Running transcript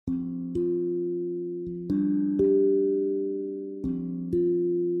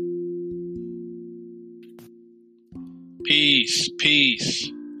Peace, peace.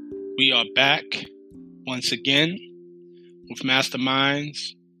 We are back once again with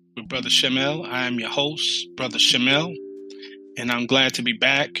Masterminds with Brother Shamel. I am your host, Brother Shamel, and I'm glad to be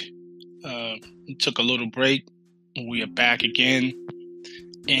back. We took a little break. We are back again.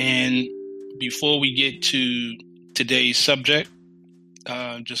 And before we get to today's subject,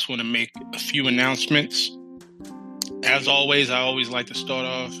 just want to make a few announcements. As always, I always like to start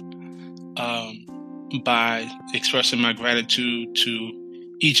off by expressing my gratitude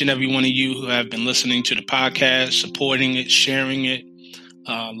to each and every one of you who have been listening to the podcast, supporting it, sharing it,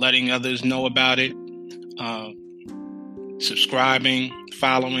 letting others know about it, subscribing,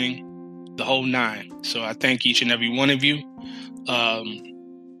 following, the whole nine. So I thank each and every one of you.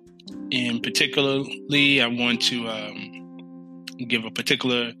 And particularly, I want to give a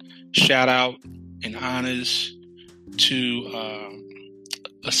particular shout out and honors to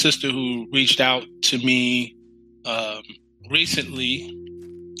a sister who reached out to me recently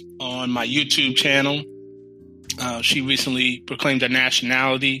on my YouTube channel. She recently proclaimed her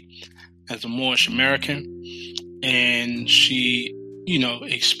nationality as a Moorish American, and she,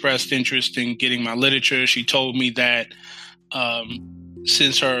 expressed interest in getting my literature. She told me that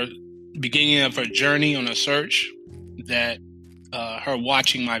since her beginning of her journey on her search, that her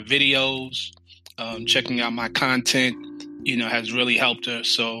watching my videos, checking out my content, has really helped her.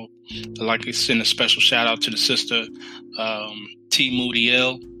 So I'd like to send a special shout out to the sister, T. Moody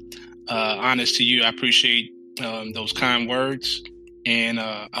L. Honest to you, I appreciate those kind words. And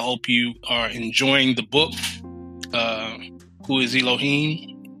I hope you are enjoying the book, Who is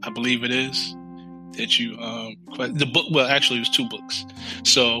Elohim? I believe it is. That you, the book, well, actually it was two books.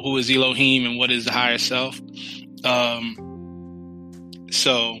 So Who is Elohim and What is the Higher Self?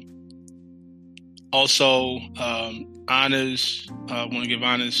 So also, honors, I want to give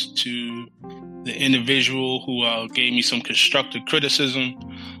honors to the individual who gave me some constructive criticism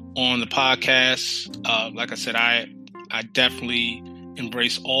on the podcast. Like I said, I definitely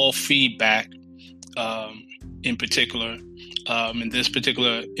embrace all feedback, in particular. And this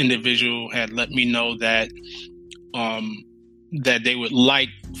particular individual had let me know that that they would like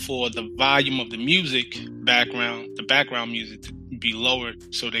for the volume of the music the background music to be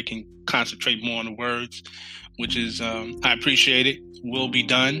lowered so they can concentrate more on the words, which is, I appreciate it, will be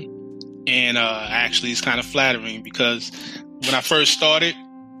done. And actually it's kind of flattering because when I first started,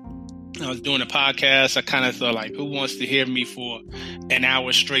 I was doing a podcast, I kind of thought like, who wants to hear me for an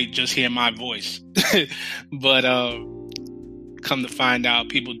hour straight, just hear my voice? But come to find out,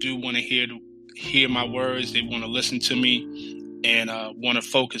 people do want to hear my words. They want to listen to me and want to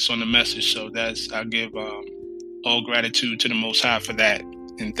focus on the message. So I give all gratitude to the Most High for that.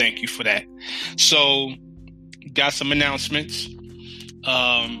 And thank you for that. So got some announcements.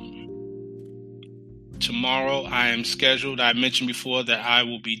 Tomorrow I am scheduled. I mentioned before that I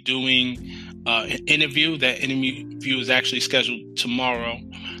will be doing an interview. That interview is actually scheduled tomorrow,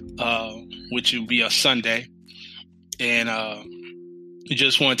 which will be a Sunday. And I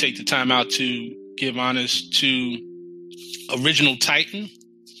just want to take the time out to give honors to Original Titan,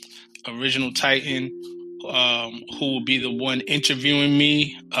 who will be the one interviewing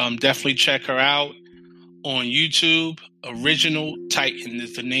me. Definitely check her out on YouTube. Original Titan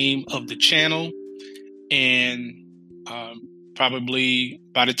is the name of the channel. And probably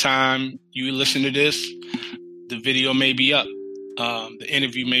by the time you listen to this, the video may be up. The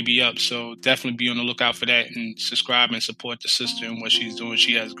interview may be up. So definitely be on the lookout for that and subscribe and support the sister and what she's doing.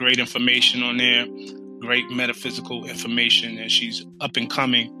 She has great information on there, great metaphysical information, and she's up and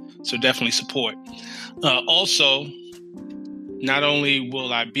coming. So definitely support. Also, not only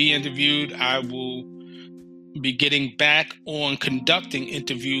will I be interviewed, I will be getting back on conducting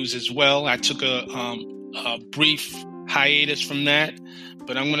interviews as well. I took a brief hiatus from that,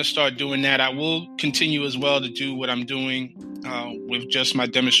 but I'm going to start doing that. I will continue as well to do what I'm doing with just my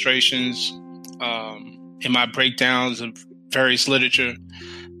demonstrations and my breakdowns of various literature.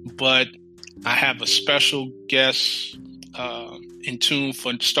 But I have a special guest in tune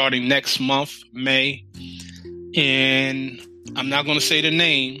for starting next month, May. And I'm not going to say the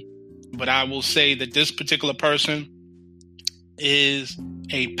name, but I will say that this particular person is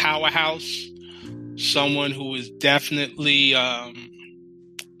a powerhouse, someone who is definitely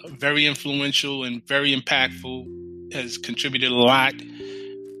very influential and very impactful, has contributed a lot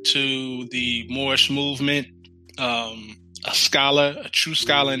to the Moorish movement, a scholar, a true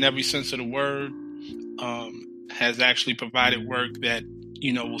scholar in every sense of the word, has actually provided work that,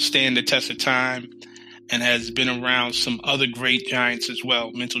 will stand the test of time and has been around some other great giants as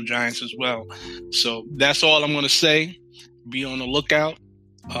well, mental giants as well. So that's all I'm going to say. Be on the lookout.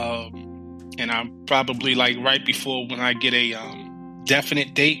 and I'm probably like right before when I get a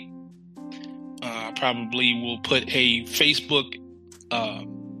definite date, I probably will put a Facebook,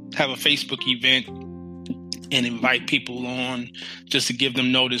 have a Facebook event and invite people on just to give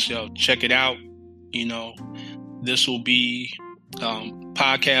them notice. Yo, check it out. This will be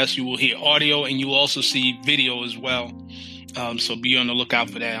podcast. You will hear audio and you will also see video as well. So be on the lookout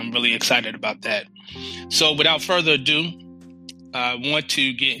for that. I'm really excited about that. So without further ado, I want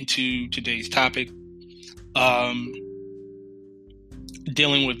to get into today's topic,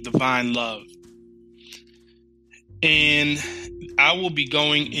 dealing with divine love. And I will be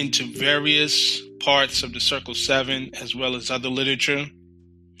going into various parts of the Circle 7 as well as other literature.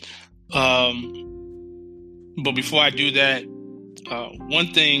 But before I do that,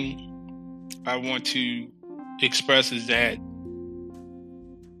 one thing I want to express is that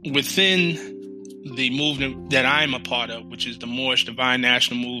within the movement that I'm a part of, which is the Moorish Divine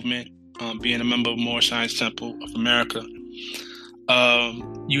National Movement, being a member of Moorish Science Temple of America,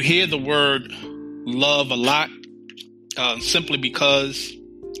 you hear the word love a lot, simply because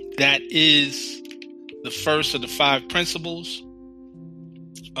that is the first of the 5 principles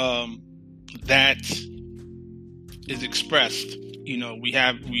that is expressed.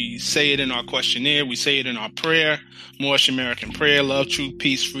 We say it in our questionnaire, we say it in our prayer, Moorish American prayer: love, truth,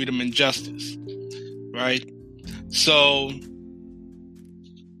 peace, freedom, and justice. Right? So,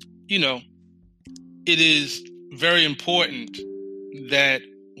 it is very important that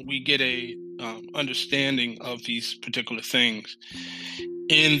we get a understanding of these particular things.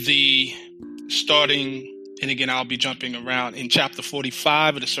 In the starting, and again, I'll be jumping around, in chapter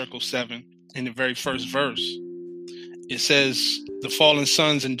 45 of the Circle 7, in the very first verse, it says, the fallen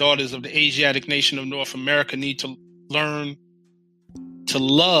sons and daughters of the Asiatic nation of North America need to learn to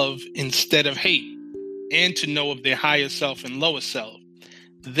love instead of hate, and to know of their higher self and lower self.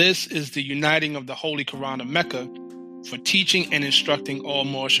 This is the uniting of the Holy Quran of Mecca for teaching and instructing all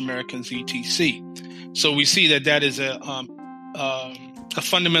Moorish Americans, etc. So we see that is a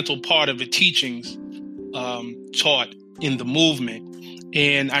fundamental part of the teachings taught in the movement.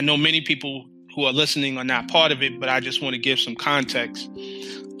 And I know many people who are listening are not part of it, but I just want to give some context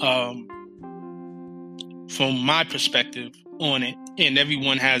from my perspective on it. And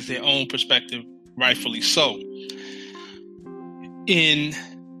everyone has their own perspective, rightfully so.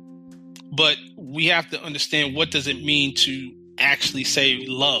 But we have to understand, what does it mean to actually say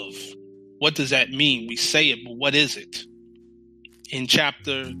love? What does that mean? We say it, but what is it? In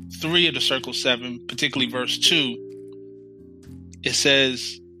chapter 3 of the Circle 7, particularly verse 2, it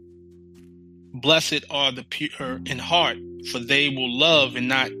says, blessed are the pure in heart, for they will love and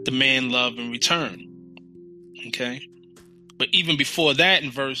not demand love in return. Okay? But even before that,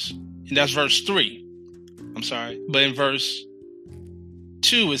 and that's verse 3. I'm sorry. But in verse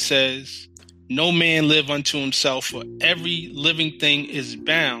 2, it says, no man live unto himself, for every living thing is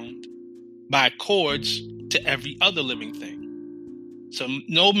bound by cords to every other living thing. So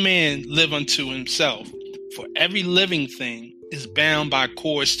no man live unto himself, for every living thing is bound by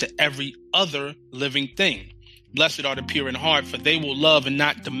cords to every other living thing. Blessed are the pure in heart, for they will love and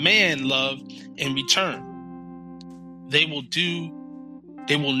not demand love in return. They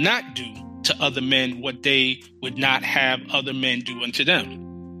will not do to other men what they would not have other men do unto them.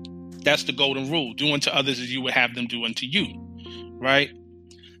 That's the golden rule. Do unto others as you would have them do unto you. Right?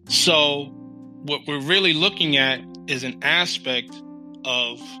 So what we're really looking at is an aspect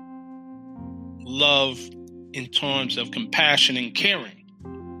of love in terms of compassion and caring.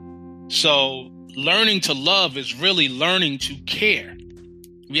 So learning to love is really learning to care.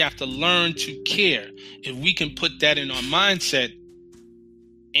 We have to learn to care. If we can put that in our mindset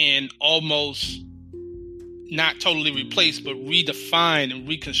and almost not totally replace, but redefine and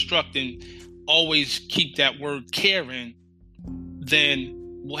reconstruct and always keep that word care in, then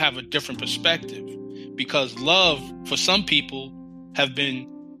we'll have a different perspective. Because love, for some people, have been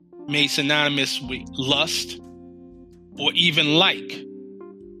made synonymous with lust or even like.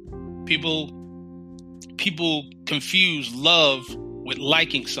 People confuse love with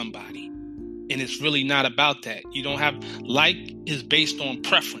liking somebody, and it's really not about that. You don't have like is based on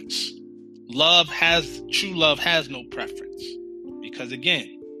preference. True love has no preference, because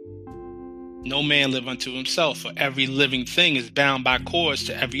again, no man live unto himself, for every living thing is bound by cords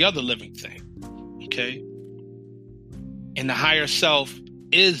to every other living thing. Okay? And the higher self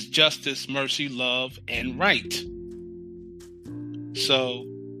is justice, mercy, love, and right. So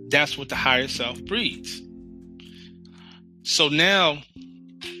that's what the higher self breeds. So now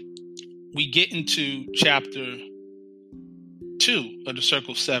we get into chapter 2 of the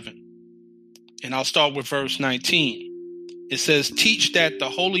Circle 7. And I'll start with verse 19. It says, teach that the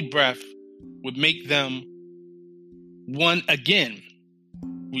holy breath would make them one again,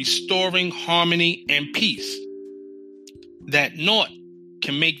 restoring harmony and peace, that naught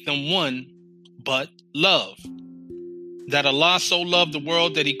can make them one but love, that Allah so loved the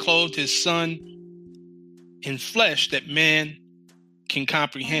world that he clothed his son in flesh that man can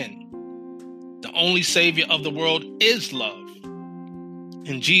comprehend. The only savior of the world is love.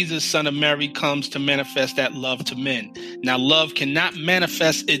 And Jesus, son of Mary, comes to manifest that love to men. Now, love cannot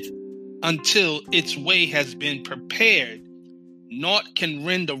manifest it until its way has been prepared. Naught can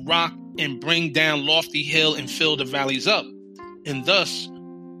rend a rock and bring down lofty hill and fill the valleys up, and thus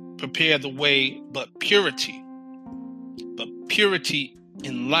prepare the way but purity. But purity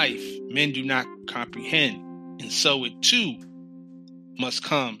in life men do not comprehend, and so it too must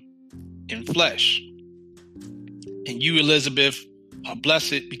come in flesh. And you, Elizabeth, are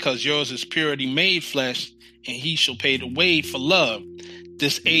blessed because yours is purity made flesh, and he shall pay the way for love.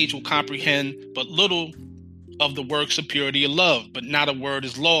 This age will comprehend but little of the works of purity of love, but not a word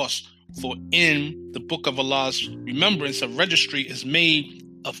is lost. For in the book of Allah's remembrance, a registry is made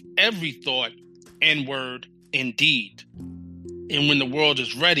of every thought and word and deed. And when the world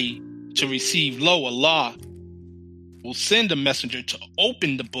is ready to receive, lo, Allah will send a messenger to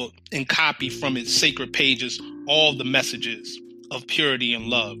open the book and copy from its sacred pages all the messages of purity and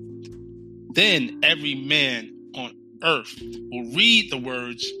love. Then every man on earth will read the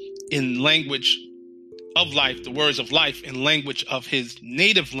words in language of life, the words of life in language of his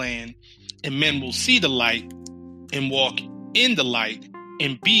native land, and men will see the light and walk in the light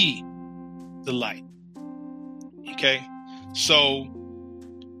and be the light. Okay? So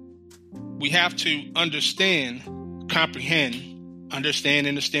we have to understand, comprehend, understand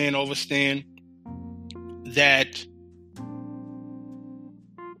that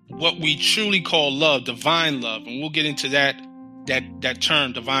what we truly call love, divine love, and we'll get into that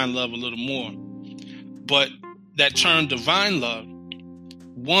term, divine love, a little more. But that term, divine love,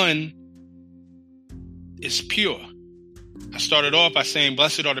 one, is pure. I started off by saying,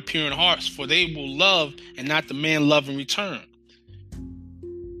 blessed are the pure in hearts, for they will love and not the man love in return.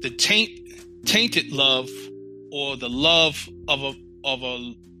 The tainted love, or the love of a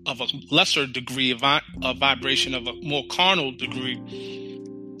lesser degree of vibration, of a more carnal degree,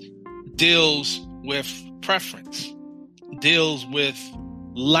 deals with preference, deals with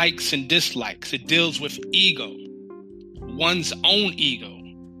likes and dislikes. It deals with ego, one's own ego,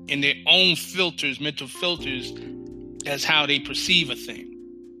 and their own filters, mental filters, as how they perceive a thing.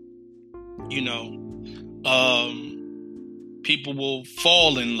 People will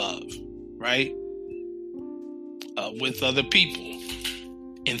fall in love, right? With other people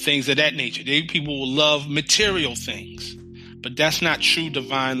and things of that nature. People will love material things, but that's not true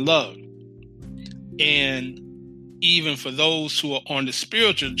divine love. And even for those who are on the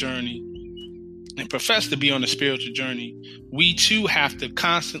spiritual journey and profess to be on the spiritual journey, we too have to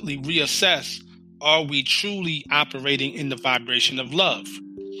constantly reassess, are we truly operating in the vibration of love?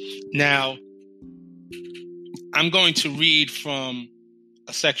 Now, I'm going to read from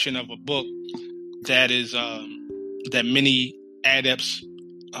a section of a book that is that many adepts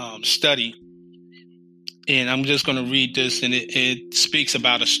study. And I'm just going to read this, and it speaks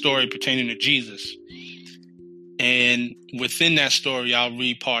about a story pertaining to Jesus. And within that story, I'll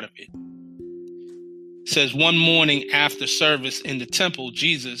read part of it. It says, one morning after service in the temple,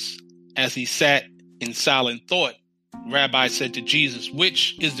 Jesus, as he sat in silent thought, Rabbi said to Jesus,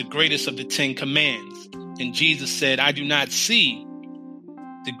 which is the greatest of the 10 commands? And Jesus said, I do not see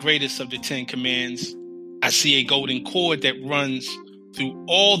the greatest of the 10 commands. I see a golden cord that runs through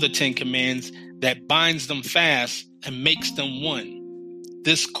all the 10 commands, that binds them fast and makes them one.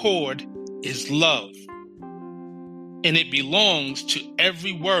 This cord is love, and it belongs to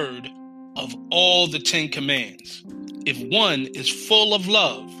every word of all the 10 commands. If one is full of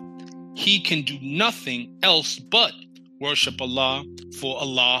love, he can do nothing else but worship Allah, for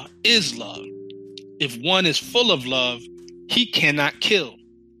Allah is love. If one is full of love, he cannot kill.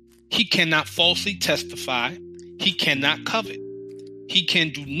 He cannot falsely testify. He cannot covet. He can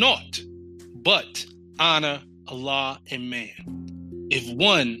do naught but honor Allah and man. If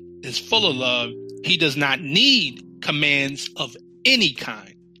one is full of love, he does not need commands of any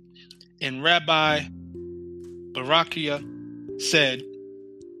kind. And Rabbi Barakia said,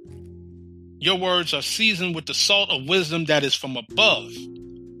 your words are seasoned with the salt of wisdom that is from above.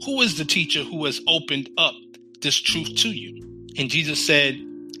 Who is the teacher who has opened up this truth to you? And Jesus said,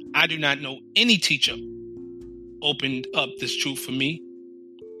 I do not know any teacher opened up this truth for me.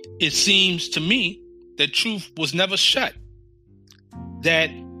 It seems to me that truth was never shut,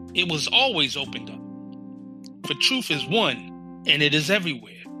 that it was always opened up. For truth is one, and it is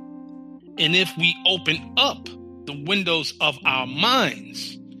everywhere. And if we open up the windows of our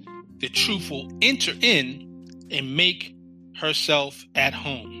minds, the truth will enter in and make herself at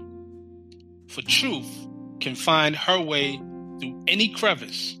home. For truth can find her way through any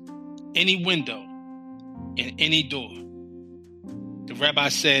crevice, any window, and any door. The rabbi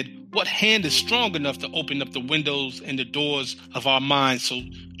said, what hand is strong enough to open up the windows and the doors of our minds so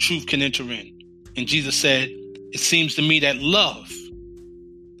truth can enter in? And Jesus said, it seems to me that love,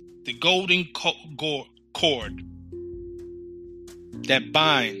 the golden cord that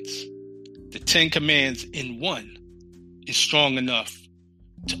binds the 10 Commands in one, is strong enough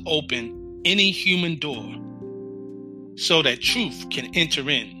to open any human door so that truth can enter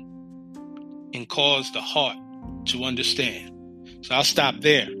in and cause the heart to understand. So I'll stop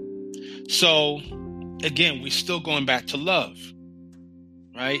there. So again, we're still going back to love,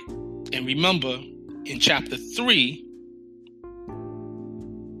 right? And remember, in chapter 3,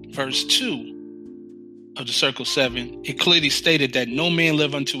 verse 2 of the Circle 7, it clearly stated that no man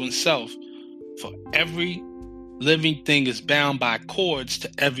live unto himself, for every living thing is bound by cords to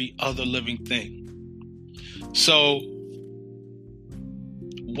every other living thing. So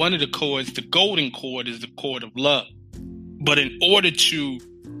one of the cords, the golden cord, is the cord of love. But in order to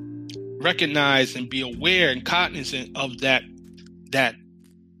recognize and be aware and cognizant of that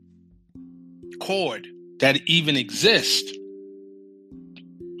cord that even exists,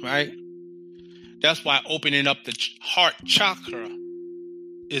 right? That's why opening up the heart chakra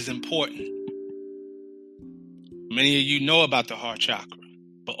is important. Many of you know about the heart chakra,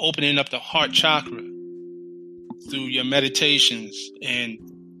 but opening up the heart chakra through your meditations and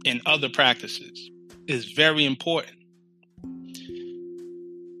other practices is very important.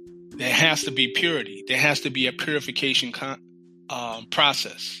 There has to be purity. There has to be a purification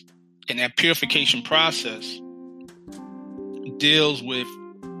process. And that purification process deals with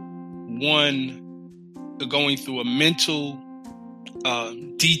one going through a mental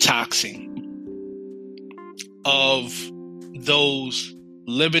detoxing of those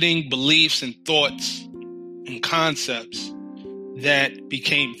limiting beliefs and thoughts and concepts that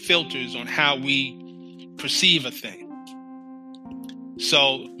became filters on how we perceive a thing.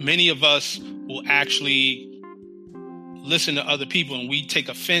 So many of us will actually listen to other people and we take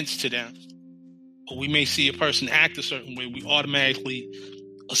offense to them. Or we may see a person act a certain way. We automatically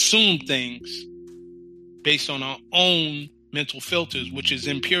assume things based on our own mental filters, which is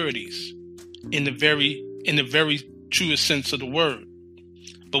impurities in the very truest sense of the word.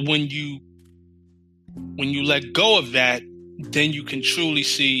 But when you let go of that, then you can truly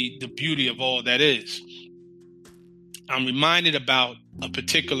see the beauty of all that is. I'm reminded about a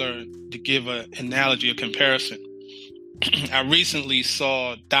particular, to give an analogy, a comparison. I recently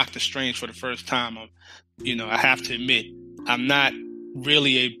saw Doctor Strange for the first time. I have to admit, I'm not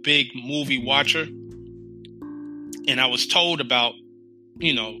really a big movie watcher. And I was told about,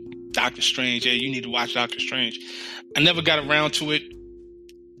 Doctor Strange. Yeah, you need to watch Doctor Strange. I never got around to it.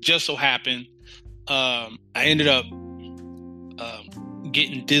 Just so happened, I ended up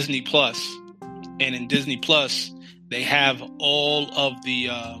getting Disney Plus. And in Disney Plus, they have all of the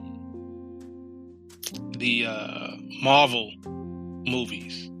Marvel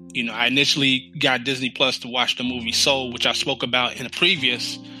movies. I initially got Disney Plus to watch the movie Soul, which I spoke about in a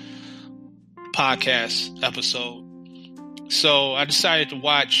previous podcast episode. So I decided to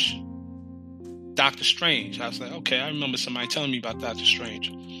watch Doctor Strange. I was like, okay, I remember somebody telling me about Doctor Strange.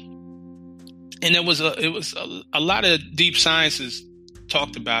 And it was a lot of deep sciences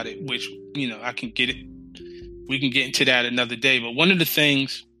talked about it, which, I can get it. We can get into that another day. But one of the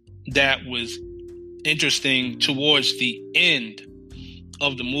things that was interesting towards the end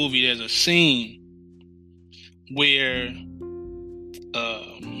of the movie, there's a scene where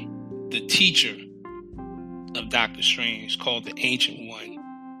the teacher of Doctor Strange, called the Ancient One,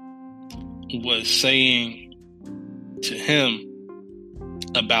 was saying to him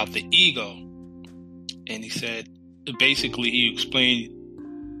about the ego. And he said, basically, he explained,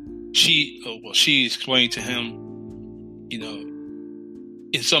 she explained to him,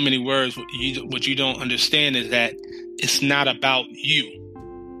 in so many words, what you don't understand is that it's not about you.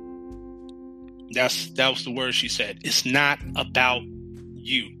 That was the word she said. It's not about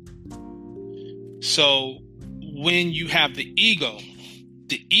you. So when you have the ego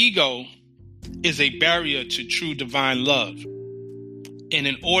is a barrier to true divine love. And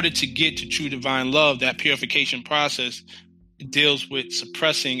in order to get to true divine love, that purification process deals with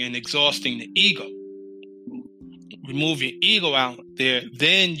suppressing and exhausting the ego. Remove your ego out there,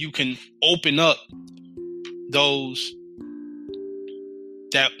 then you can open up those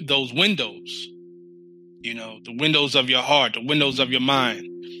windows, the windows of your heart, the windows of your mind,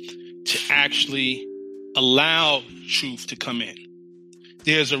 to actually allow truth to come in.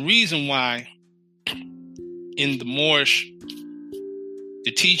 There's a reason why in the Moorish,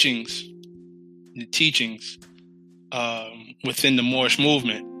 the teachings within the Moorish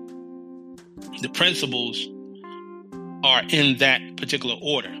movement, the principles are in that particular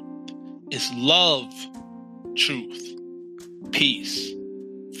order. It's love, truth, peace,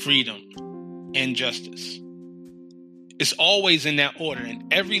 freedom, and justice. It's always in that order. In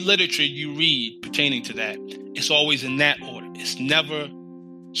every literature you read pertaining to that, it's always in that order. It's never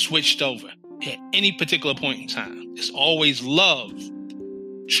switched over at any particular point in time. It's always love,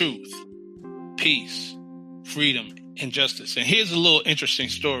 truth, peace, freedom, and justice. And here's a little interesting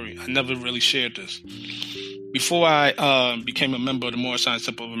story. I never really shared this. Before I became a member of the Moorish Science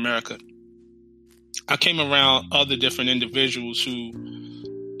Temple of America, I came around other different individuals who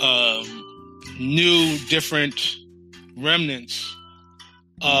knew different remnants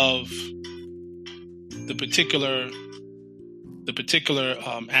of the particular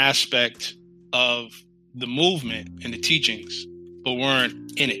aspect of the movement and the teachings, but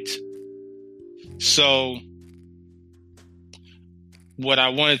weren't in it. So what I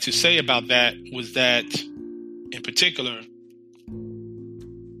wanted to say about that was that, in particular,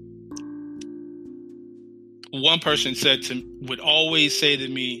 one person would always say to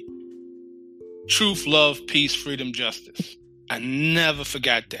me, truth, love, peace, freedom, justice. I never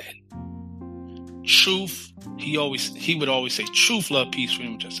forgot that. Truth, he would always say truth, love, peace,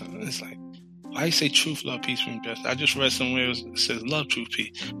 freedom, justice. It's like, why you say truth, love, peace, freedom, justice? I just read somewhere it says love, truth,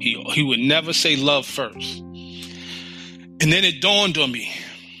 peace. He would never say love first. And then it dawned on me,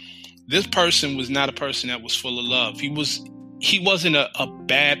 this person was not a person that was full of love. He wasn't a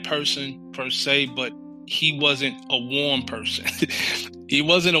bad person per se, but he wasn't a warm person. He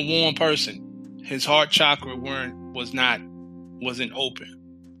wasn't a warm person. His heart chakra wasn't open.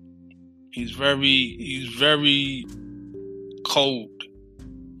 He's very cold.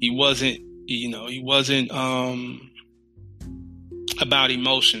 He wasn't about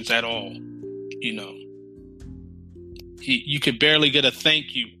emotions at all. You could barely get a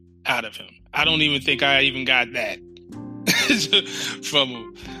thank you out of him. I don't even think I even got that from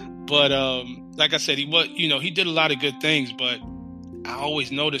him. But like I said, he did a lot of good things, but I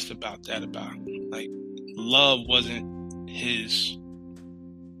always noticed about him. Like, love wasn't his.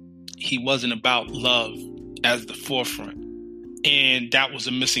 He wasn't about love as the forefront. And that was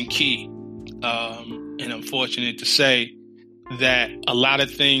a missing key. And I'm fortunate to say that a lot of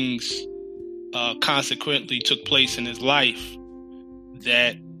things consequently took place in his life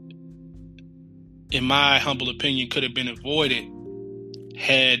that, in my humble opinion, could have been avoided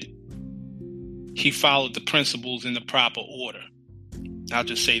had he followed the principles in the proper order. I'll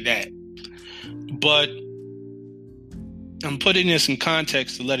just say that. But I'm putting this in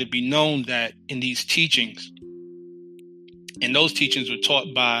context to let it be known that in these teachings, and those teachings were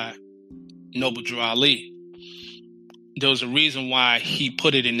taught by Noble Drew Ali, there was a reason why he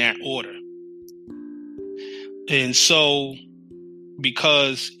put it in that order. And so,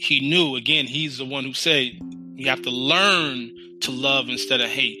 because he knew, again, he's the one who said, you have to learn to love instead of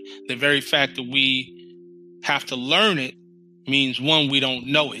hate. The very fact that we have to learn it means, one, we don't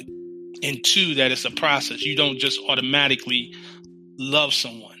know it, and two, that it's a process. You don't just automatically love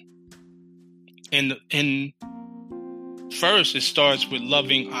someone. And first, it starts with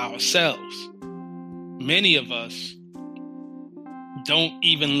loving ourselves. Many of us don't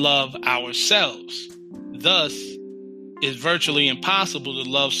even love ourselves. Thus, it's virtually impossible to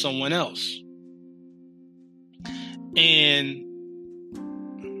love someone else. And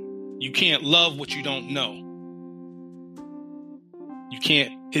you can't love what you don't know. You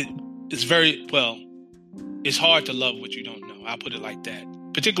can't. It's it's hard to love what you don't know. I'll put it like that.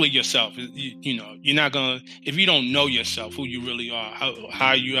 Particularly yourself. You're not going to, if you don't know yourself, who you really are, how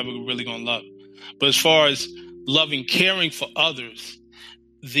are you ever really going to love? But as far as loving, caring for others,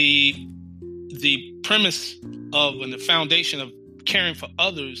 the premise of and the foundation of caring for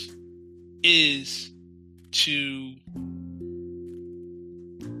others is to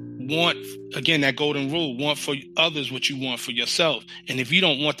want, again, that golden rule, want for others what you want for yourself. And if you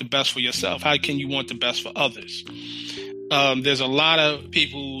don't want the best for yourself, how can you want the best for others? There's a lot of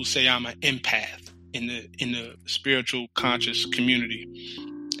people who say I'm an empath in the spiritual conscious community.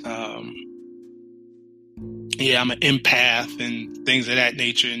 I'm an empath and things of that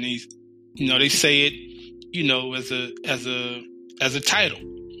nature. And these, they say it, as a title,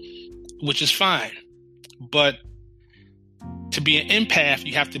 which is fine. But to be an empath,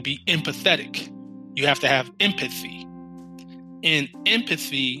 you have to be empathetic. You have to have empathy. And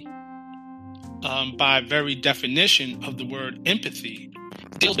empathy, by very definition of the word empathy,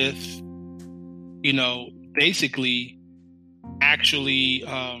 deal with, basically actually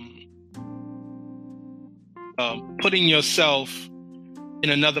putting yourself in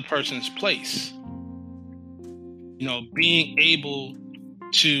another person's place. Being able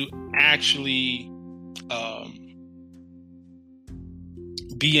to actually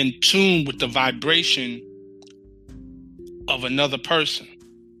be in tune with the vibration of another person.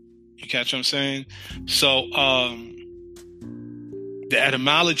 You catch what I'm saying? So the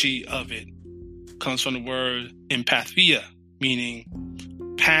etymology of it comes from the word empathia, meaning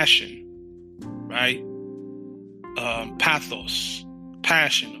passion, right? Pathos,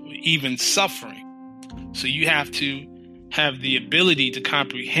 passion, or even suffering. So you have to have the ability to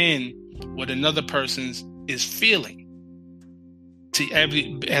comprehend what another person is feeling.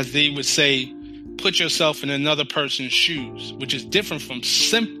 As they would say, put yourself in another person's shoes, which is different from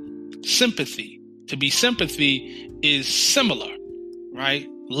sympathy. To be sympathy is similar, right?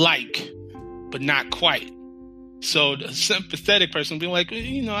 Like, but not quite. So the sympathetic person will be like,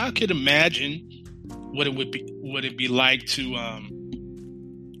 I could imagine what it would be like to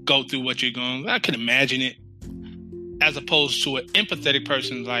go through what you're going. I could imagine it. As opposed to an empathetic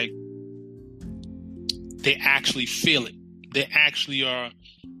person, like they actually feel it.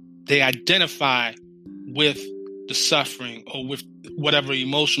 They identify with the suffering or with whatever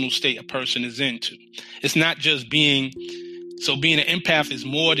emotional state a person is into. It's not just being an empath is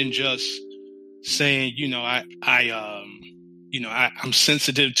more than just saying, I'm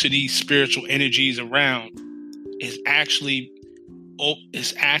sensitive to these spiritual energies around. It's actually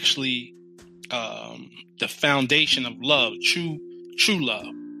the foundation of love, true love,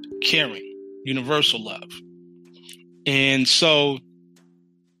 caring, universal love. And so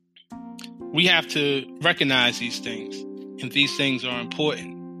we have to recognize these things, and these things are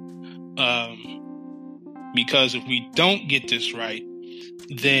important. Because if we don't get this right,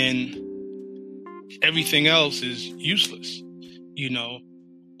 then everything else is useless.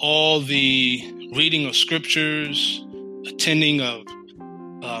 All the reading of scriptures, attending of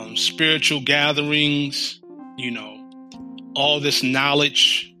spiritual gatherings, all this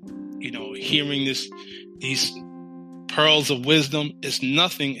knowledge, hearing these pearls of wisdom is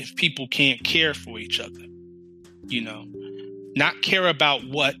nothing if people can't care for each other. Not care about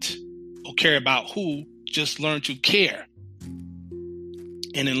what or care about who, just learn to care.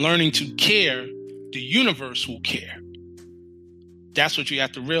 And in learning to care, the universe will care. That's what you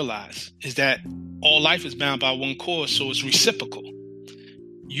have to realize, is that all life is bound by one cause, so it's reciprocal.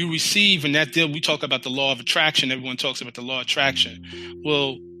 You receive, and that deal, we talk about the law of attraction. Everyone talks about the law of attraction.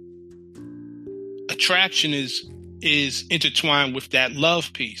 Well, attraction is intertwined with that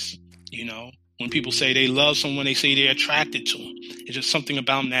love piece. When people say they love someone, they say they're attracted to them. It's just something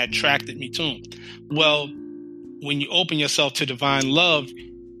about them that attracted me to them. Well, when you open yourself to divine love,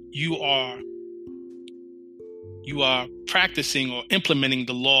 you are practicing or implementing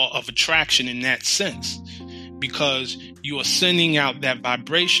the law of attraction in that sense, because you are sending out that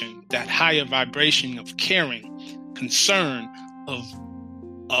vibration, that higher vibration of caring, concern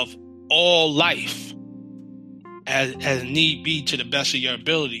of all life as need be to the best of your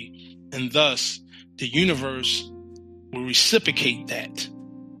ability. And thus, the universe will reciprocate that.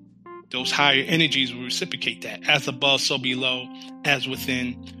 Those higher energies will reciprocate that. As above, so below, as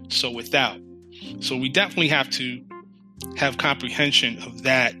within, so without. So we definitely have to have comprehension of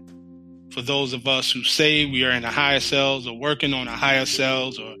that for those of us who say we are in our higher selves or working on our higher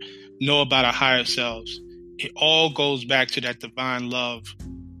selves or know about our higher selves. It all goes back to that divine love,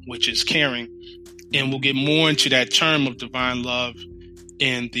 which is caring. And we'll get more into that term of divine love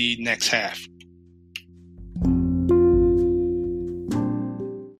in the next half.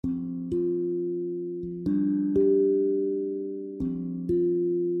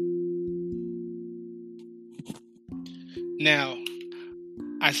 Now,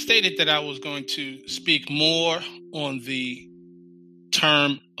 I stated that I was going to speak more on the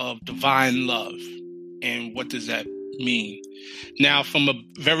term of divine love and what does that mean. Now, from a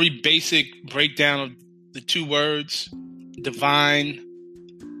very basic breakdown of the two words, divine,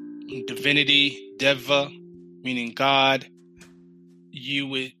 divinity, deva, meaning God, you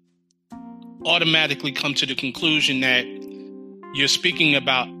would automatically come to the conclusion that you're speaking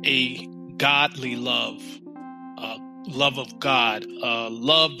about a godly love, love of God,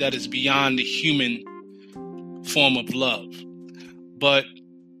 love that is beyond the human form of love. But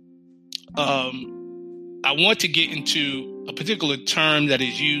I want to get into a particular term that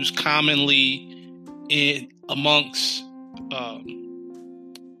is used commonly amongst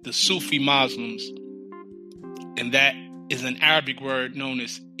the Sufi Muslims, and that is an Arabic word known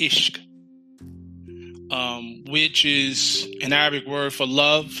as ishq. which is an Arabic word for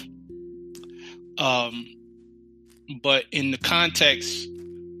love. But in the context,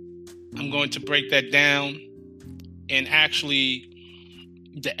 I'm going to break that down, and actually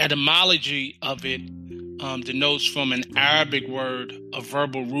the etymology of it denotes from an Arabic word, a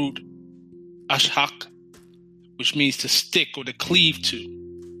verbal root, ashaq, which means to stick or to cleave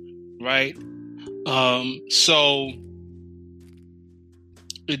to, right? So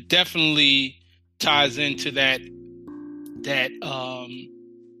it definitely ties into that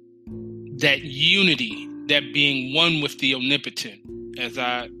unity, that being one with the omnipotent, as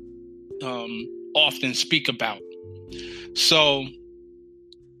I often speak about. So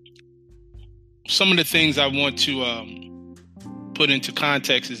some of the things I want to put into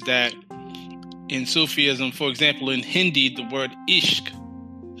context is that in Sufism, for example, in Hindi, the word ishq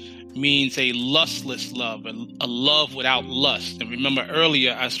means a lustless love, a love without lust. And remember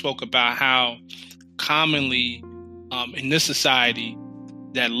earlier I spoke about how commonly in this society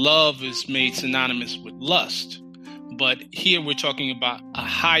that love is made synonymous with lust. But here we're talking about a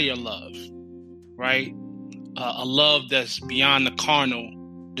higher love, right? A love that's beyond the carnal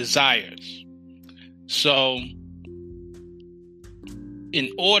desires. So in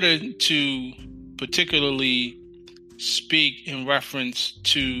order to particularly speak in reference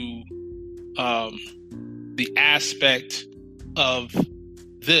to the aspect of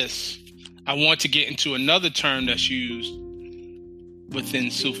this, I want to get into another term that's used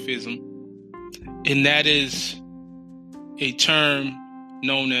within Sufism, and that is a term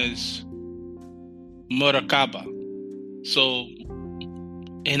known as muraqaba. So,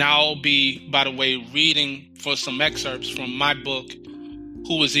 and I'll be, by the way, reading for some excerpts from my book,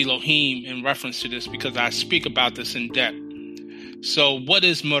 Who is Elohim, in reference to this, because I speak about this in depth. So what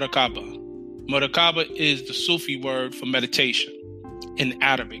is muraqaba? Muraqaba is the Sufi word for meditation in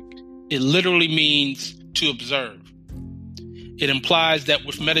Arabic. It literally means to observe. It implies that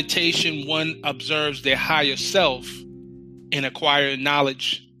with meditation, one observes their higher self and acquires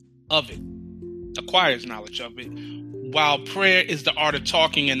knowledge of it. While prayer is the art of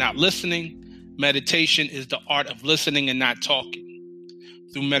talking and not listening, meditation is the art of listening and not talking.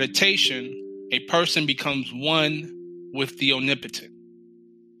 Through meditation, a person becomes one with the omnipotent.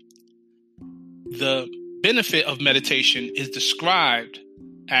 The benefit of meditation is described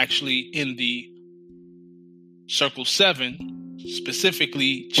actually in the Circle 7,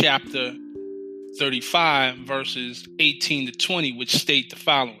 specifically chapter 35, verses 18 to 20, which state the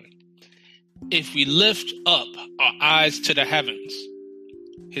following. If we lift up our eyes to the heavens,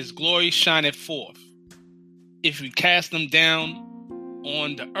 his glory shineth forth. If we cast them down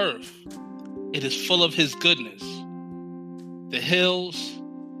on the earth, it is full of his goodness. The hills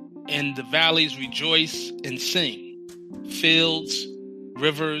and the valleys rejoice and sing. Fields,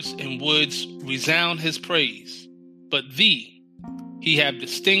 rivers, and woods resound his praise. But thee he have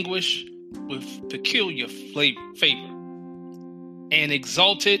distinguished with peculiar favor, and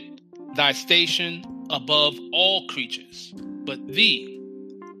exalted thy station above all creatures. But thee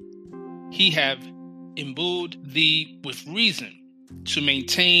he have imbued thee with reason to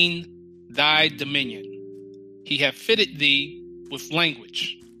maintain thy dominion. He hath fitted thee with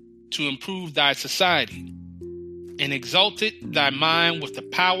language to improve thy society, and exalted thy mind with the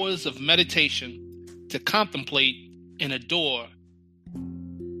powers of meditation to contemplate and adore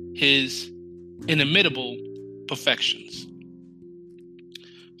his inimitable perfections.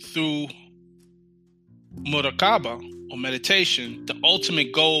 Through muraqaba, or meditation, the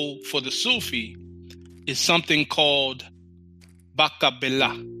ultimate goal for the Sufi is something called baqa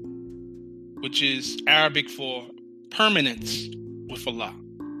billah, which is Arabic for permanence with Allah,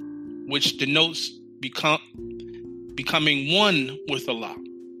 which denotes becoming one with Allah.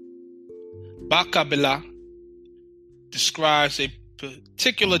 Baqa billah describes a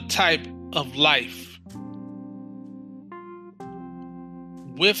particular type of life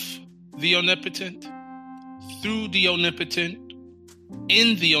with the omnipotent, through the omnipotent,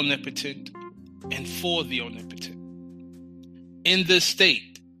 in the omnipotent, and for the omnipotent. In this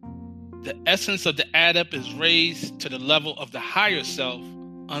state, the essence of the adept is raised to the level of the higher self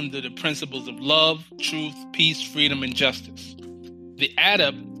under the principles of love, truth, peace, freedom, and justice. The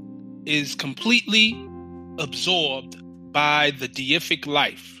adept is completely absorbed by the deific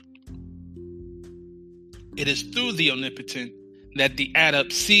life. It is through the omnipotent that the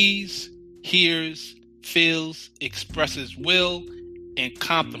adept sees, hears, feels, expresses will, and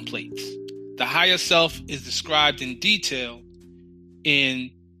contemplates. The higher self is described in detail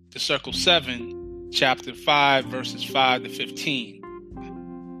in the Circle 7, chapter 5, verses 5 to 15,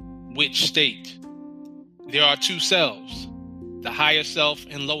 which state, there are two selves, the higher self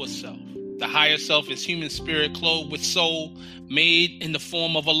and lower self. The higher self is human spirit clothed with soul, made in the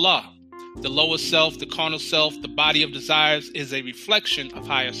form of Allah. The lower self, the carnal self, the body of desires, is a reflection of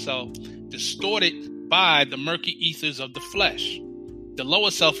higher self, distorted by the murky ethers of the flesh. The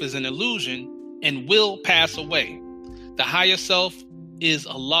lower self is an illusion and will pass away. The higher self is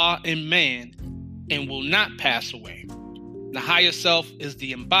Allah in man and will not pass away. The higher self is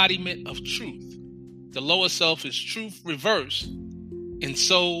the embodiment of truth. The lower self is truth reversed, and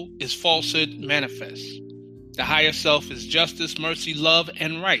so is falsehood manifest. The higher self is justice, mercy, love,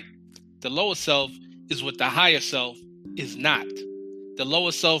 and right. The lower self is what the higher self is not. The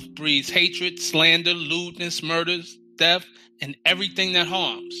lower self breeds hatred, slander, lewdness, murders, theft, and everything that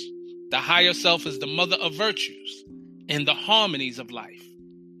harms. The higher self is the mother of virtues and the harmonies of life.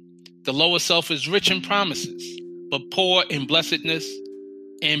 The lower self is rich in promises, but poor in blessedness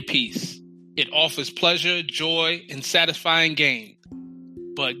and peace. It offers pleasure, joy, and satisfying gain,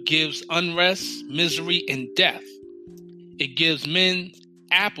 but gives unrest, misery, and death. It gives men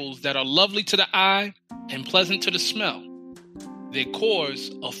apples that are lovely to the eye and pleasant to the smell. Their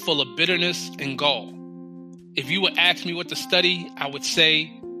cores are full of bitterness and gall. If you would ask me what to study, I would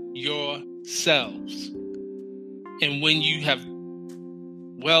say yourselves. And when you have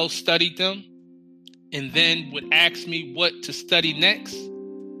well studied them, and then would ask me what to study next,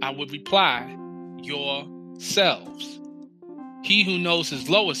 I would reply, yourselves. He who knows his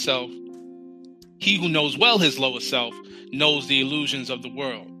lower self, he who knows well his lower self, knows the illusions of the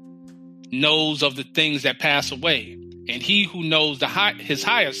world, knows of the things that pass away. And he who knows his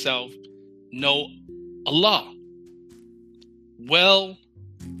higher self, know Allah. Knows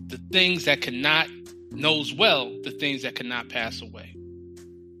the things that cannot pass away.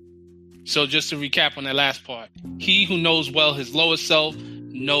 So just to recap on that last part, he who knows well his lower self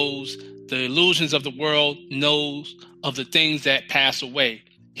knows the illusions of the world, knows of the things that pass away.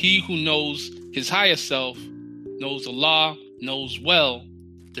 He who knows his higher self knows Allah, knows well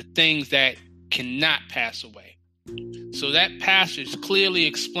the things that cannot pass away. So that passage clearly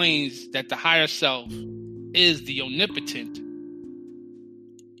explains that the higher self is the omnipotent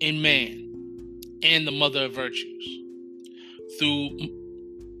in man and the mother of virtues. Through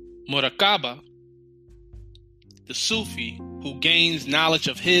Muraqaba, the Sufi who gains knowledge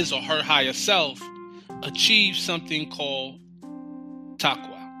of his or her higher self achieves something called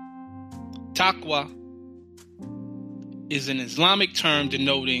taqwa. Taqwa is an Islamic term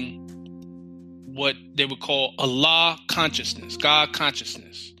denoting what they would call Allah consciousness, God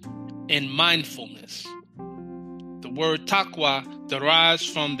consciousness, and mindfulness. The word taqwa derives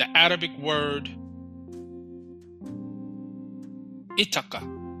from the Arabic word ittaqa,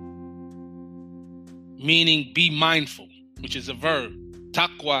 meaning be mindful, which is a verb.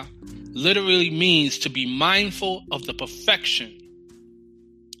 Taqwa literally means to be mindful of the perfection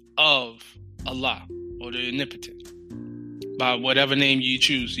of Allah or the omnipotent, by whatever name you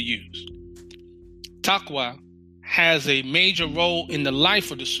choose to use. Taqwa has a major role in the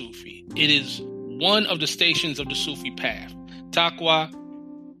life of the Sufi. It is one of the stations of the Sufi path. Taqwa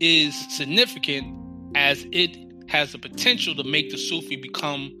is significant as it has the potential to make the Sufi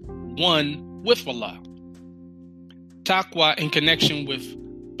become one with Allah. Taqwa in connection with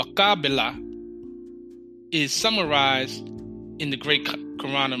Baqabillah is summarized in the great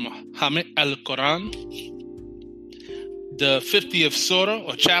Quran of Muhammad, Al-Quran, the 50th surah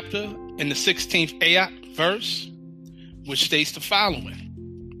or chapter, in the 16th ayat verse, which states the following: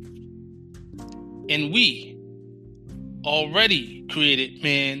 and we already created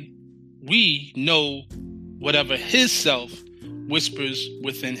man, we know whatever his self whispers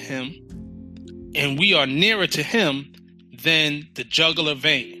within him, and we are nearer to him than the jugular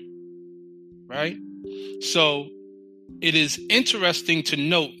vein. Right? So it is interesting to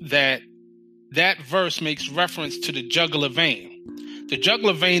note that that verse makes reference to the jugular vein. The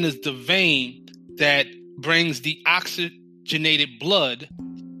jugular vein is the vein that brings the oxygenated blood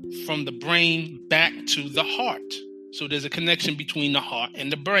from the brain back to the heart. So there's a connection between the heart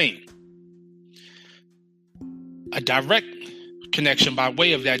and the brain. A direct connection by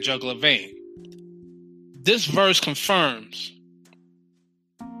way of that jugular vein. This verse confirms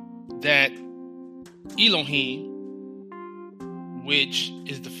that Elohim, which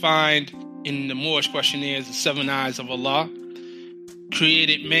is defined in the Moorish questionnaire as the seven eyes of Allah,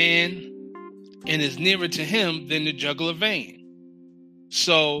 created man and is nearer to him than the jugular vein.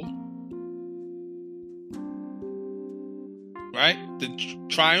 So, right, the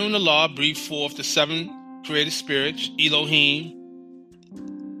triune Allah breathed forth the seven created spirits, Elohim,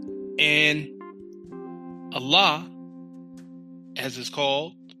 and Allah, as it's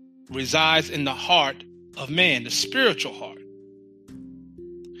called, resides in the heart of man, the spiritual heart.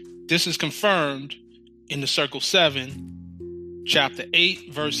 This is confirmed in the Circle 7, chapter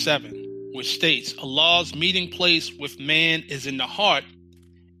 8, verse 7, which states, Allah's meeting place with man is in the heart,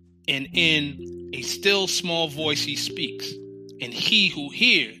 and in a still small voice he speaks, and he who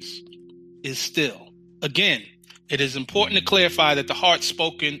hears is still. Again, it is important to clarify that the heart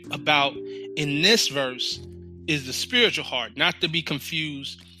spoken about in this verse is the spiritual heart, not to be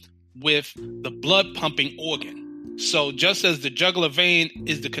confused with the blood pumping organ. So just as the jugular vein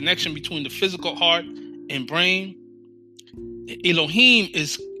is the connection between the physical heart and brain, Elohim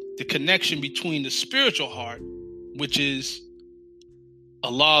is the connection between the spiritual heart, which is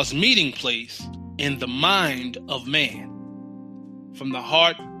Allah's meeting place, and the mind of man. From the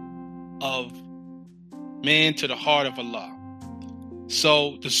heart of man to the heart of Allah.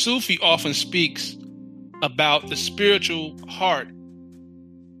 So the Sufi often speaks about the spiritual heart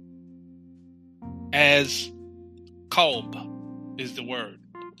as qalb is the word.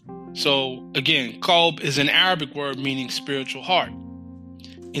 So again, qalb is an Arabic word meaning spiritual heart.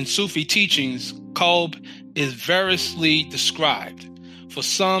 In Sufi teachings, qalb is variously described. For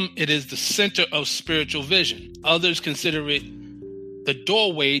some, it is the center of spiritual vision. Others consider it the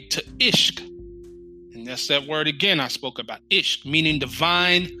doorway to ishq. And that's that word again I spoke about, ishq, meaning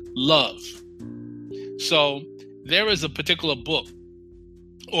divine love. So there is a particular book,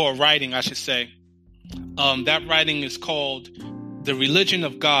 or writing, I should say. That writing is called The Religion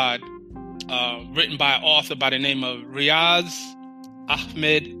of God, written by an author by the name of Riaz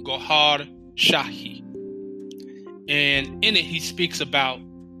Ahmed Gohar Shahi. And in it, he speaks about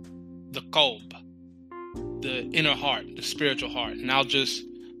the qalb, the inner heart, the spiritual heart. And I'll just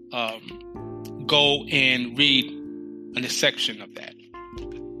go and read in a section of that.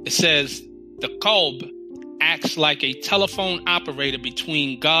 It says, the qalb acts like a telephone operator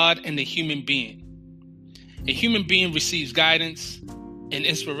between God and the human being. A human being receives guidance and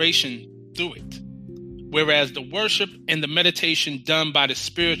inspiration through it, whereas the worship and the meditation done by the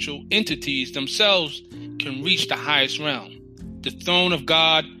spiritual entities themselves can reach the highest realm, the throne of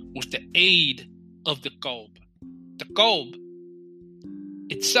God, with the aid of the qalb. The qalb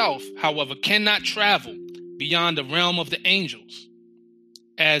itself, however, cannot travel beyond the realm of the angels,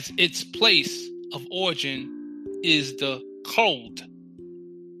 as its place of origin is the khuld,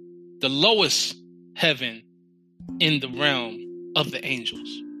 the lowest heaven in the realm of the angels.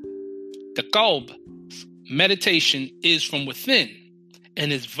 The qalb meditation is from within,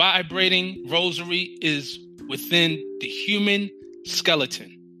 and its vibrating rosary is within the human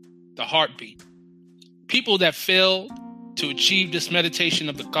skeleton, the heartbeat. People that fail to achieve this meditation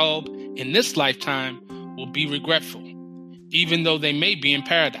of the qalb in this lifetime will be regretful, even though they may be in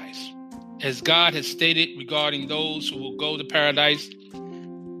paradise. As God has stated regarding those who will go to paradise,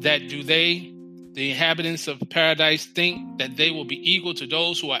 that do they, the inhabitants of paradise, think that they will be equal to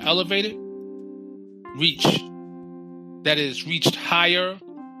those who are elevated? Reached higher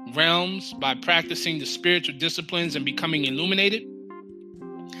realms by practicing the spiritual disciplines and becoming illuminated?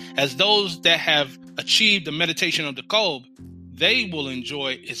 As those that have achieved the meditation of the qalb, they will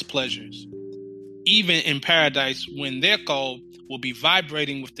enjoy its pleasures, even in paradise, when their qalb will be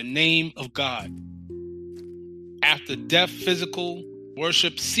vibrating with the name of God. After death, physical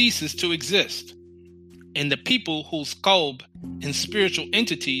worship ceases to exist, and the people whose qalb and spiritual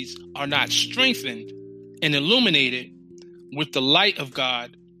entities are not strengthened and illuminated with the light of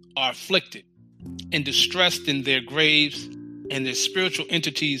God are afflicted and distressed in their graves, and their spiritual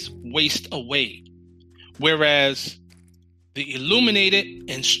entities waste away. Whereas the illuminated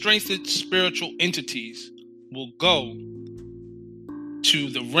and strengthened spiritual entities will go to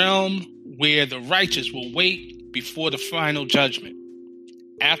the realm where the righteous will wait before the final judgment.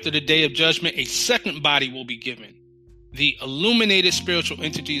 After the day of judgment, a second body will be given. The illuminated spiritual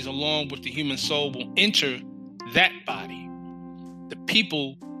entities, along with the human soul, will enter that body. The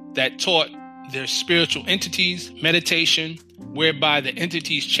people that taught their spiritual entities meditation, whereby the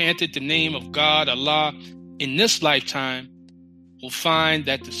entities chanted the name of God, Allah, in this lifetime, will find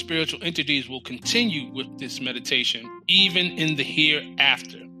that the spiritual entities will continue with this meditation even in the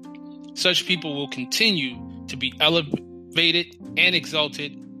hereafter. Such people will continue to be elevated and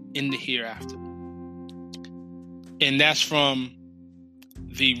exalted in the hereafter. And that's from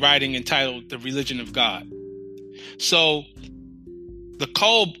the writing entitled The Religion of God. So the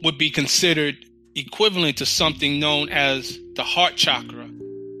qalb would be considered equivalent to something known as the heart chakra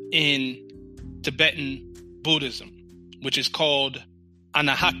in Tibetan Buddhism, which is called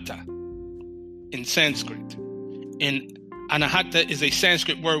anahata in Sanskrit. And anahata is a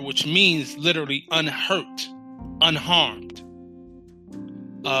Sanskrit word which means literally unhurt, unharmed.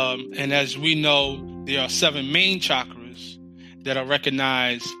 And as we know, there are 7 main chakras that are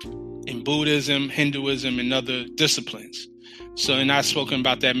recognized in Buddhism, Hinduism, and other disciplines. So, and I've spoken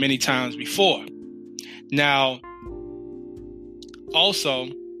about that many times before. Now, also,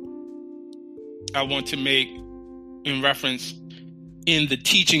 I want to make in reference in the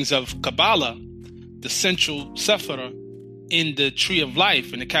teachings of Kabbalah, the central sephira in the tree of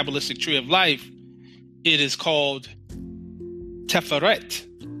life, in the Kabbalistic tree of life, it is called Teferet,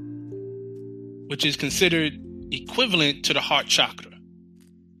 which is considered equivalent to the heart chakra.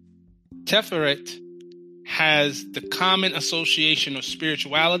 Teferet has the common association of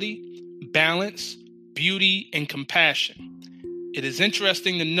spirituality, balance, beauty, and compassion. It is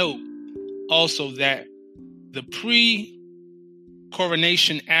interesting to note also that the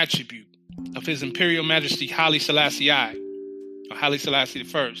pre-coronation attribute of His Imperial Majesty Haile Selassie I, or Haile Selassie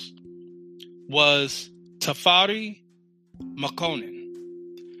I, was Tafari Makonnen.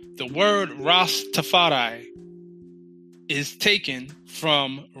 The word Ras Tafari is taken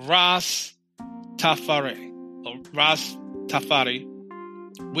from Ras Tafari, or Ras Tafari,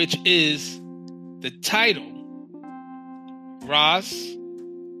 which is the title. Ras,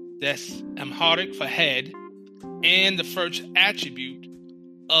 that's Amharic for head, and the first attribute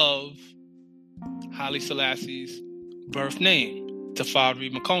of Haile Selassie's birth name,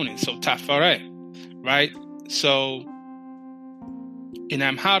 Tafari Makonnen. So Tafare, right? So in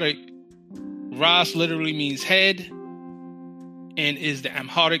Amharic, Ras literally means head and is the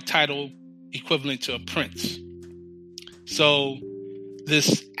Amharic title equivalent to a prince. So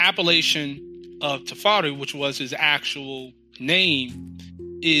this appellation of Tafari, which was his actual name,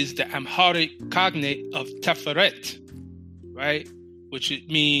 is the Amharic cognate of Teferet, right? Which it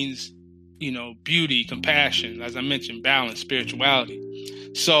means, beauty, compassion, as I mentioned, balance,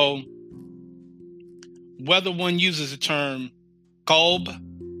 spirituality. So whether one uses the term Kolb,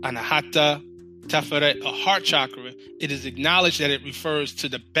 Anahata, Teferet, or heart chakra, it is acknowledged that it refers to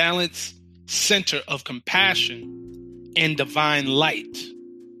the balance center of compassion and divine light,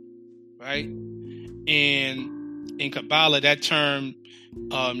 right? And in Kabbalah, that term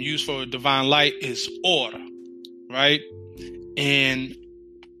used for divine light is Or, right? And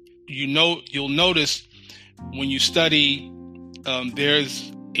you'll notice when you study,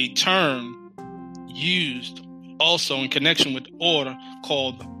 there's a term used also in connection with Or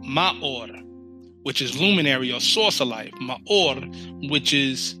called Ma'or, which is luminary or source of life. Ma'or, which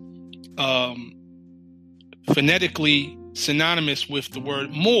is phonetically synonymous with the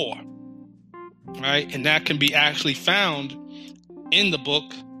word more, right? And that can be actually found in the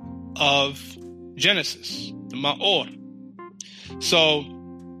book of Genesis, the Ma'or. So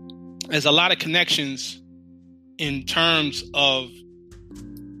there's a lot of connections in terms of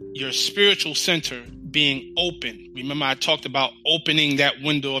your spiritual center being open. Remember, I talked about opening that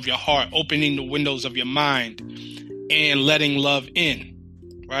window of your heart, opening the windows of your mind, and letting love in,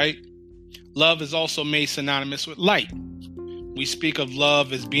 right? Love is also made synonymous with light. We speak of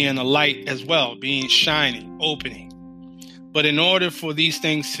love as being a light as well, being shining, opening. But in order for these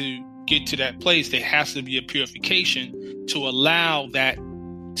things to get to that place, there has to be a purification to allow that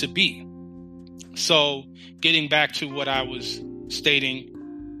to be. So getting back to what I was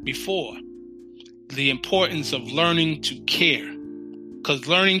stating before, the importance of learning to care. Because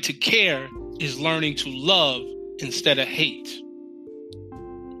learning to care is learning to love instead of hate,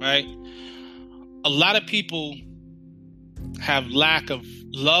 right? A lot of people have lack of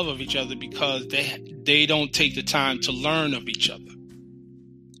love of each other because they don't take the time to learn of each other.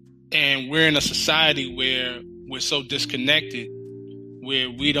 And we're in a society where we're so disconnected, where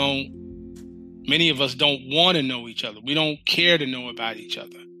many of us don't want to know each other. We don't care to know about each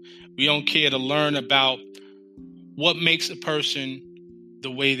other. We don't care to learn about what makes a person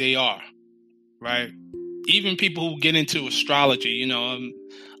the way they are, right? Even people who get into astrology,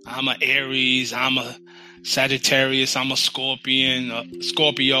 I'm an Aries, I'm a Sagittarius, I'm a Scorpio,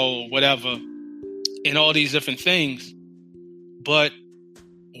 or whatever, and all these different things. But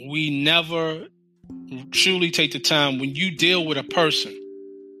we never truly take the time when you deal with a person,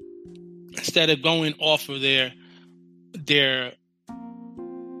 instead of going off of their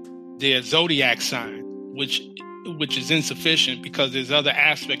zodiac sign, which is insufficient because there's other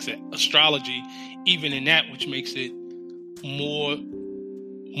aspects of astrology, even in that, which makes it more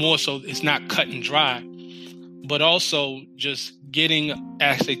so it's not cut and dry, but also just getting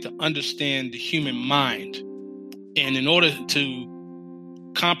actually to understand the human mind. And in order to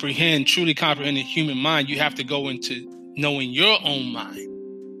truly comprehend the human mind, you have to go into knowing your own mind.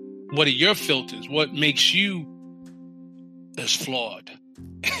 What are your filters? What makes you as flawed?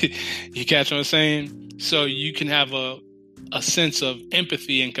 You catch what I'm saying? So you can have a sense of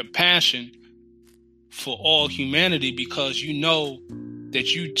empathy and compassion for all humanity, because you know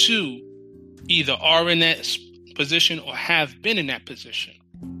that you too either are in that position or have been in that position,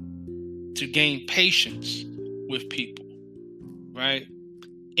 to gain patience with people, right?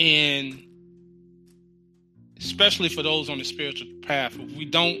 And especially for those on the spiritual path, if we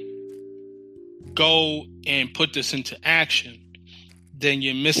don't go and put this into action, then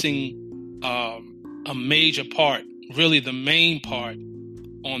you're missing a major part, really the main part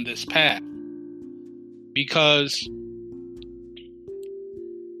on this path. Because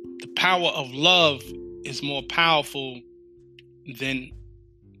the power of love is more powerful than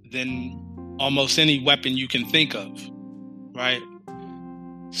almost any weapon you can think of, right?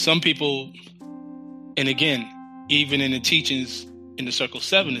 Some people, and again, even in the teachings in the Circle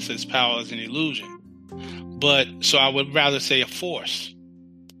 7, it says power is an illusion. But so I would rather say a force.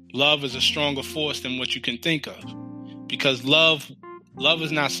 Love is a stronger force than what you can think of, because love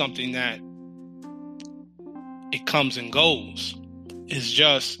is not something that it comes and goes.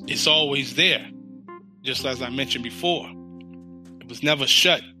 It's always there. Just as I mentioned before, it was never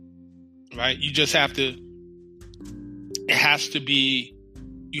shut, right? You just have to,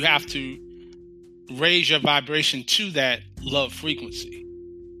 you have to raise your vibration to that love frequency.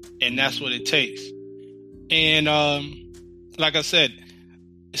 And that's what it takes. And like I said,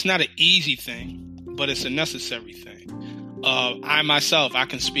 it's not an easy thing, but it's a necessary thing. I myself, I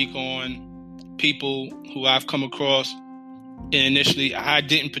can speak on people who I've come across, and initially I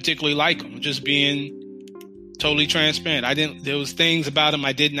didn't particularly like them. Just being totally transparent, there was things about them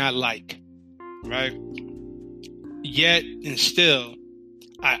I did not like, right? Yet and still,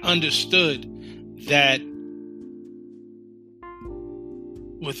 I understood that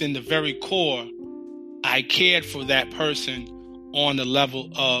within the very core, I cared for that person on the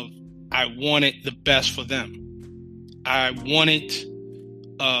level of I wanted the best for them. I wanted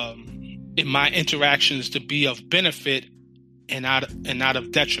in my interactions to be of benefit and not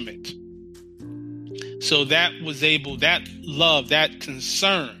of detriment. So that love, that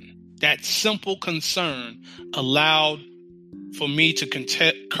concern, that simple concern allowed for me to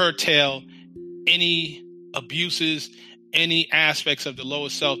curtail any abuses, any aspects of the lower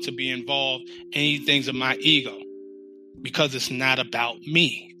self to be involved, any things of my ego, because it's not about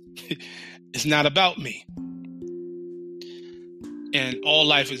me. It's not about me. And all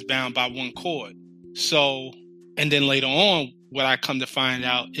life is bound by one cord. So, and then later on, what I come to find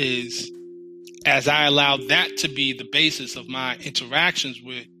out is, as I allowed that to be the basis of my interactions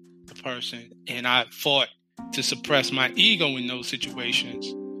with the person, and I fought to suppress my ego in those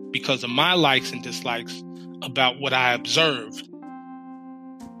situations because of my likes and dislikes about what I observed,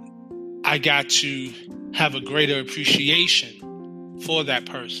 I got to have a greater appreciation for that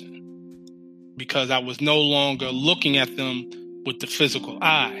person, because I was no longer looking at them with the physical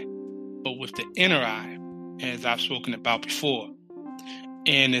eye, but with the inner eye, as I've spoken about before.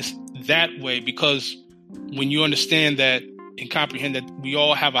 And it's that way because when you understand that and comprehend that we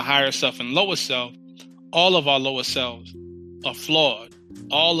all have a higher self and lower self, all of our lower selves are flawed.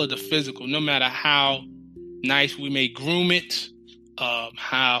 All of the physical, no matter how nice we may groom it,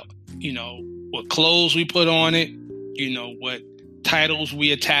 how, what clothes we put on it, what titles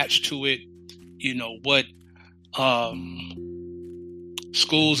we attach to it, what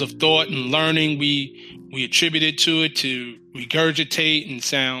schools of thought and learning we attributed to it to regurgitate and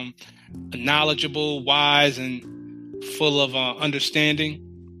sound knowledgeable, wise, and full of understanding,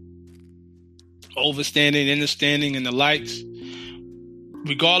 overstanding, understanding, and the likes.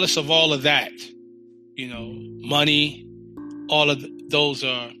 Regardless of all of that, money, all of those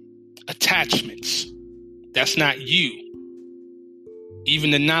are attachments. That's not you.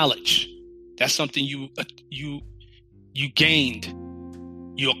 Even the knowledge, that's something you gained,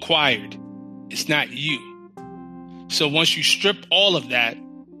 you acquired. It's not you. So once you strip all of that,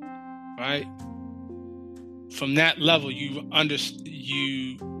 right, from that level, you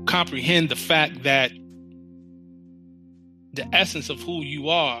comprehend the fact that the essence of who you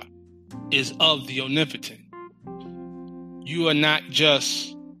are is of the omnipotent. You are not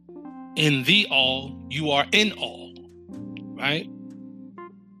just in the all, you are in all, right?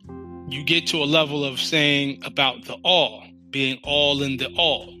 You get to a level of saying about the all, being all in the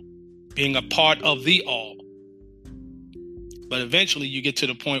all, being a part of the all. But eventually you get to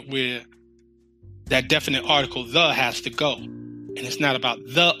the point where that definite article, the, has to go. And it's not about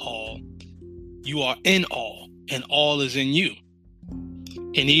the all. You are in all, and all is in you.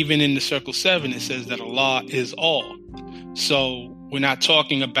 And even in the Circle 7, it says that Allah is all. So we're not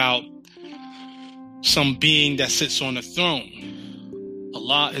talking about some being that sits on a throne.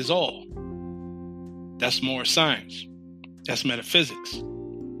 Allah is all. That's more science. That's metaphysics.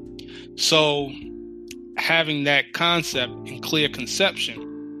 So having that concept and clear conception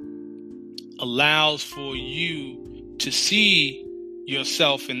allows for you to see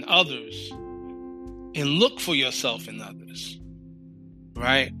yourself in others and look for yourself in others,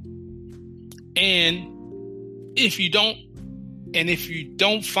 right? And if you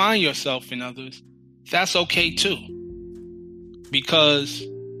don't find yourself in others, that's okay too. Because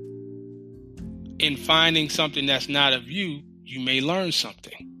in finding something that's not of you, you may learn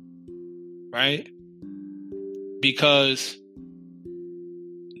something, right? Because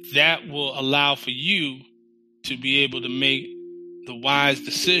that will allow for you to be able to make the wise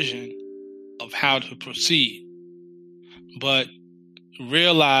decision of how to proceed. But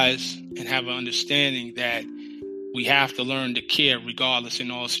realize and have an understanding that we have to learn to care regardless in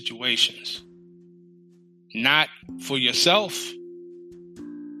all situations. Not for yourself,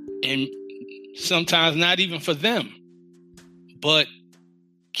 and sometimes not even for them, but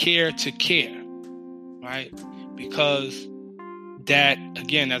care to care, right? Because that,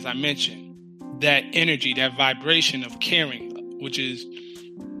 again, as I mentioned, that energy, that vibration of caring, which is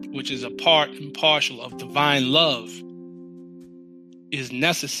a part and parcel of divine love, is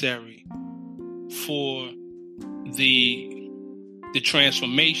necessary for the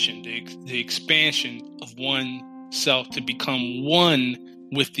transformation, the expansion of oneself to become one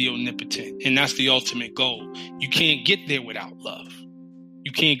with the omnipotent. And that's the ultimate goal. You can't get there without love.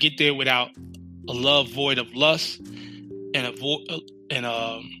 You can't get there without a love void of lust and a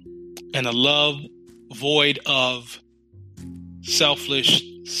love void of selfish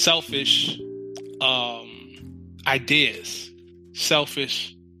ideas,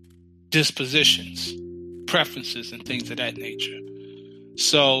 selfish dispositions, preferences, and things of that nature.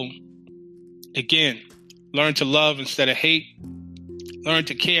 So, again, learn to love instead of hate. Learn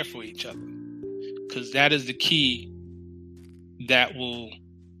to care for each other, because that is the key that will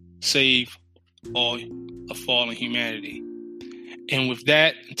save all of fallen humanity. And with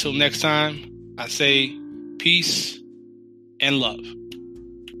that, until next time, I say peace and love.